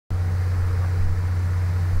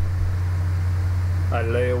I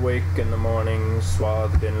lay awake in the morning,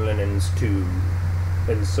 swathed in linens too,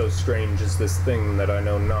 and so strange is this thing that I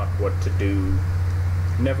know not what to do.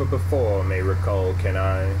 Never before may recall can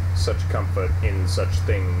I such comfort in such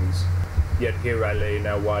things, yet here I lay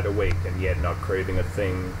now wide awake and yet not craving a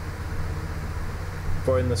thing.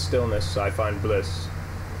 For in the stillness I find bliss,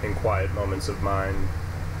 in quiet moments of mind,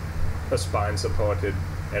 a spine supported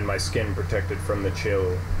and my skin protected from the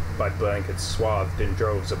chill, by blankets swathed in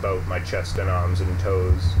droves about my chest and arms and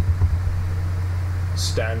toes.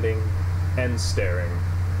 Standing and staring,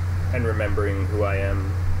 and remembering who I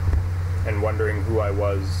am, and wondering who I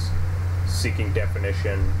was, seeking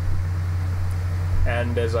definition.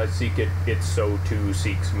 And as I seek it, it so too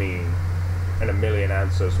seeks me, and a million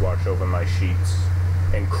answers wash over my sheets,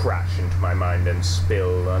 and crash into my mind and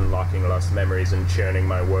spill, unlocking lost memories and churning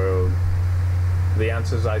my world. The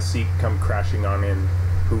answers I seek come crashing on in.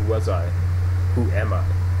 Who was I? Who am I?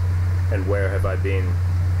 And where have I been?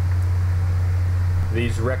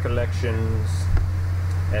 These recollections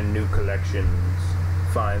and new collections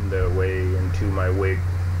find their way into my wig,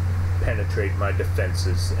 penetrate my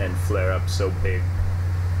defenses, and flare up so big,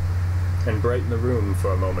 and brighten the room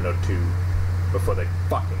for a moment or two, before they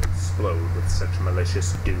fucking explode with such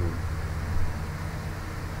malicious doom.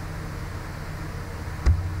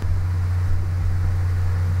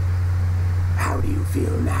 How do you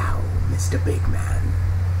feel now, Mr. Big Man?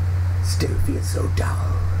 Still feel so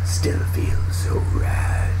dull, still feel so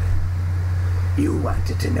rad. You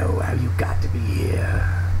wanted to know how you got to be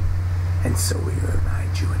here, and so we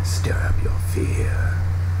remind you and stir up your fear.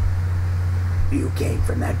 You came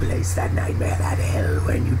from that place, that nightmare, that hell,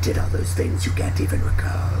 when you did all those things you can't even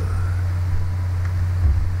recall.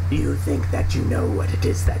 You think that you know what it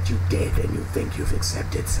is that you did, and you think you've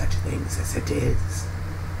accepted such things as it is.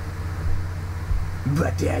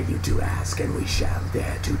 But dare you to ask, and we shall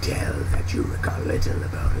dare to tell, that you recall little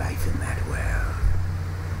about life in that world.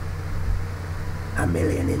 A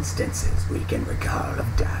million instances we can recall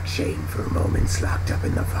of dark, shameful moments locked up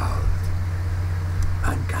in the vault,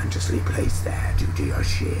 unconsciously placed there due to your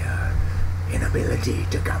sheer inability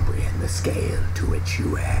to comprehend the scale to which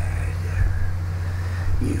you had.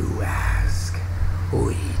 You ask,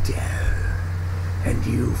 we tell, and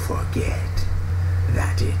you forget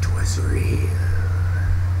that it was real.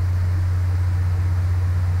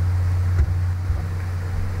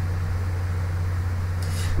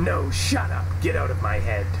 No, shut up! Get out of my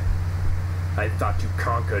head! I thought you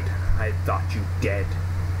conquered. I thought you dead.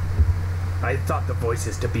 I thought the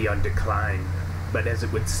voices to be on decline, but as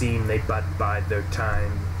it would seem they but bide their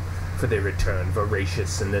time, for they return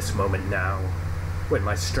voracious in this moment now, when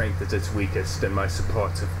my strength is its weakest and my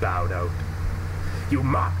supports have bowed out. You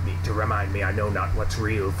mock me to remind me I know not what's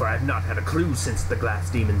real, for I have not had a clue since the glass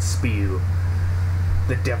demon's spiel.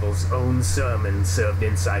 The devil's own sermon served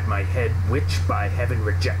inside my head, which by heaven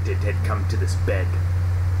rejected had come to this bed.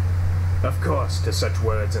 Of course, to such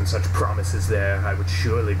words and such promises there, I would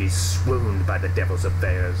surely be swooned by the devil's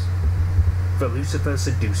affairs. For Lucifer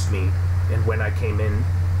seduced me, and when I came in,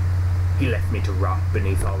 he left me to rot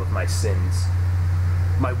beneath all of my sins.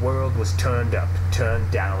 My world was turned up,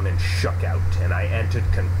 turned down, and shook out, and I entered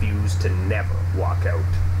confused to never walk out.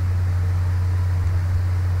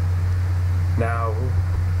 Now,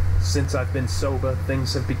 since I've been sober,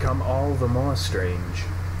 things have become all the more strange,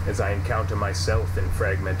 as I encounter myself in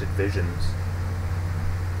fragmented visions.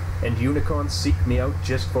 And unicorns seek me out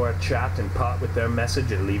just for a chat and part with their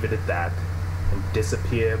message and leave it at that, and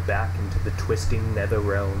disappear back into the twisting nether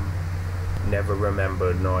realm, never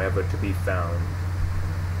remembered nor ever to be found.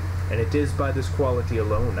 And it is by this quality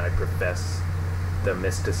alone I profess the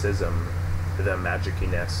mysticism, the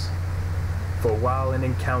magiciness. For while in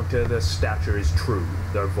encounter their stature is true,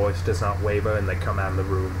 their voice does not waver and they command the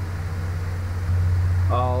room.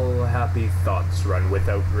 All happy thoughts run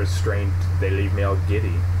without restraint, they leave me all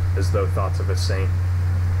giddy, as though thoughts of a saint,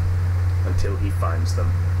 until he finds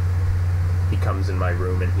them. He comes in my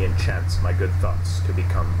room and he enchants my good thoughts to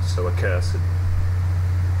become so accursed.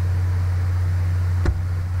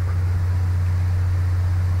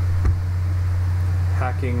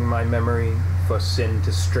 Hacking my memory for sin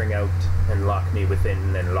to string out and lock me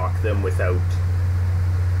within and lock them without.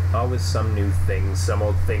 Always some new thing, some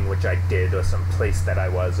old thing which I did, or some place that I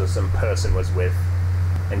was, or some person was with.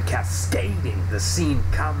 And cascading the scene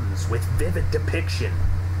comes with vivid depiction.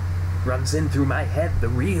 Runs in through my head the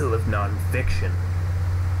reel of non-fiction.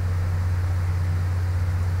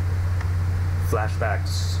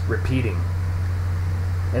 Flashbacks repeating.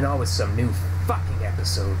 And always some new fucking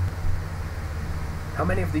episode. How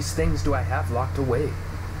many of these things do I have locked away?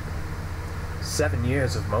 7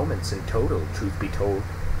 years of moments in total, truth be told.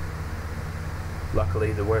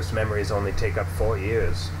 Luckily, the worst memories only take up 4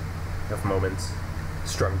 years of moments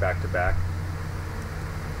strung back to back.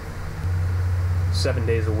 7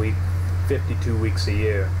 days a week, 52 weeks a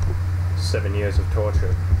year, 7 years of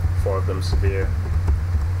torture, 4 of them severe.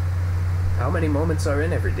 How many moments are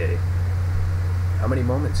in every day? How many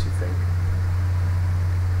moments, you think?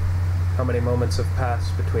 How many moments have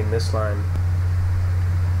passed between this line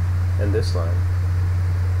and this line?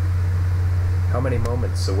 How many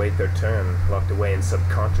moments await their turn, locked away in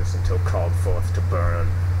subconscious until called forth to burn?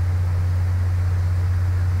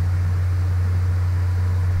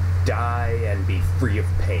 Die and be free of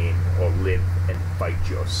pain, or live and fight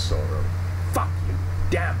your sorrow. Fuck you,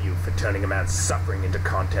 damn you for turning a man's suffering into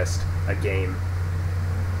contest, a game.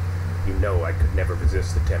 You know I could never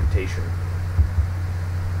resist the temptation.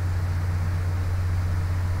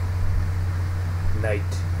 Night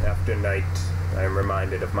after night, I am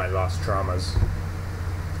reminded of my lost traumas.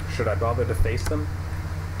 Should I bother to face them?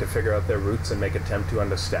 To figure out their roots and make attempt to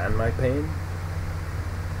understand my pain?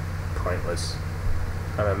 Pointless.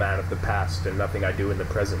 I'm a man of the past, and nothing I do in the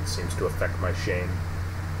present seems to affect my shame.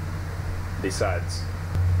 Besides,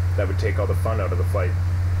 that would take all the fun out of the fight.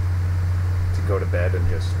 To go to bed and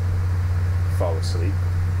just fall asleep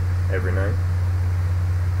every night.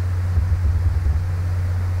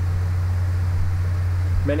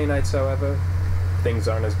 Many nights, however, things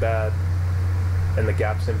aren't as bad, and the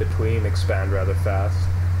gaps in between expand rather fast.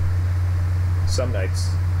 Some nights,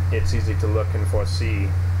 it's easy to look and foresee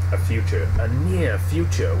a future, a near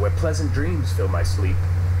future, where pleasant dreams fill my sleep.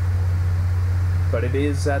 But it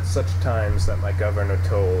is at such times that my governor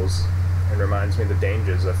tolls, and reminds me the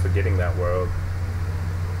dangers of forgetting that world.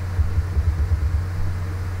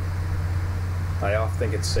 I oft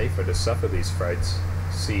think it's safer to suffer these frights,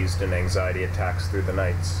 seized in anxiety attacks through the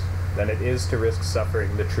nights, than it is to risk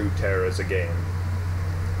suffering the true terrors again.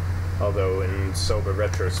 Although, in sober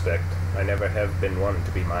retrospect, I never have been one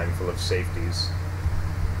to be mindful of safeties.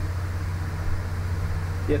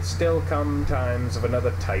 Yet still come times of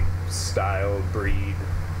another type, style, breed,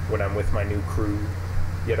 when I'm with my new crew,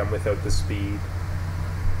 yet I'm without the speed.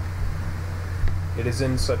 It is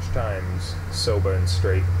in such times, sober and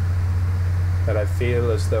straight, that I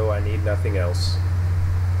feel as though I need nothing else.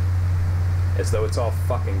 As though it's all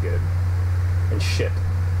fucking good. And shit.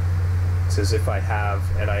 It's as if I have,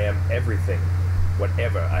 and I am everything,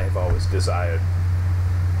 whatever I have always desired.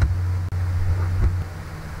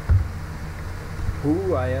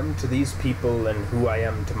 Who I am to these people and who I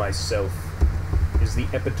am to myself is the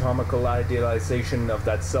epitomical idealization of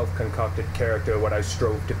that self-concocted character what I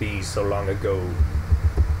strove to be so long ago.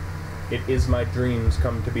 It is my dreams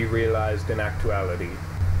come to be realized in actuality,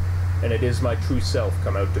 and it is my true self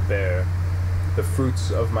come out to bear, the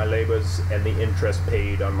fruits of my labors and the interest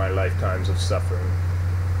paid on my lifetimes of suffering.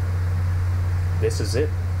 This is it.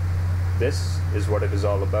 This is what it is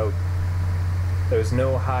all about. There is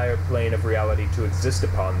no higher plane of reality to exist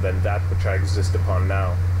upon than that which I exist upon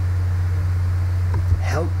now.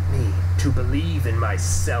 Help me to believe in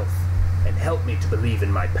myself, and help me to believe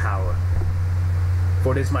in my power.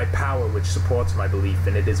 For it is my power which supports my belief,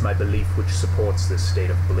 and it is my belief which supports this state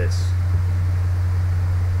of bliss.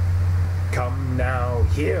 Come now,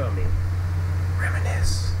 hear me.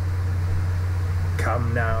 Reminisce.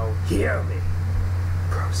 Come now, hear me.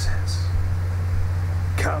 Process.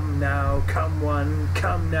 Come now, come one,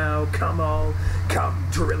 come now, come all, come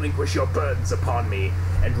to relinquish your burdens upon me,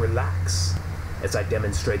 and relax, as I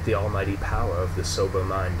demonstrate the almighty power of the sober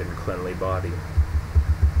mind and cleanly body.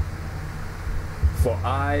 For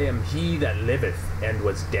I am he that liveth and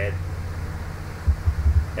was dead.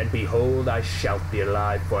 And behold, I shall be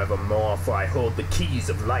alive forevermore, for I hold the keys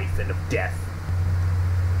of life and of death.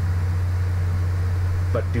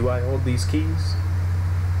 But do I hold these keys?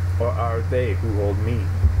 Or are they who hold me?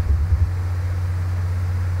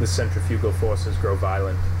 The centrifugal forces grow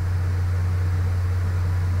violent.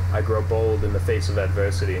 I grow bold in the face of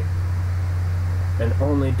adversity. And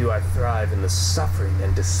only do I thrive in the suffering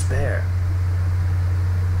and despair.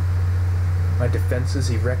 My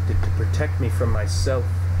defenses erected to protect me from myself,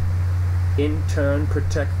 in turn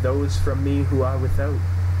protect those from me who are without.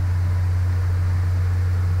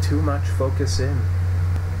 Too much focus in.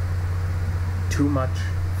 Too much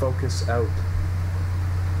focus out.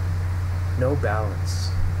 No balance.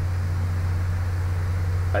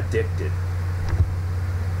 Addicted.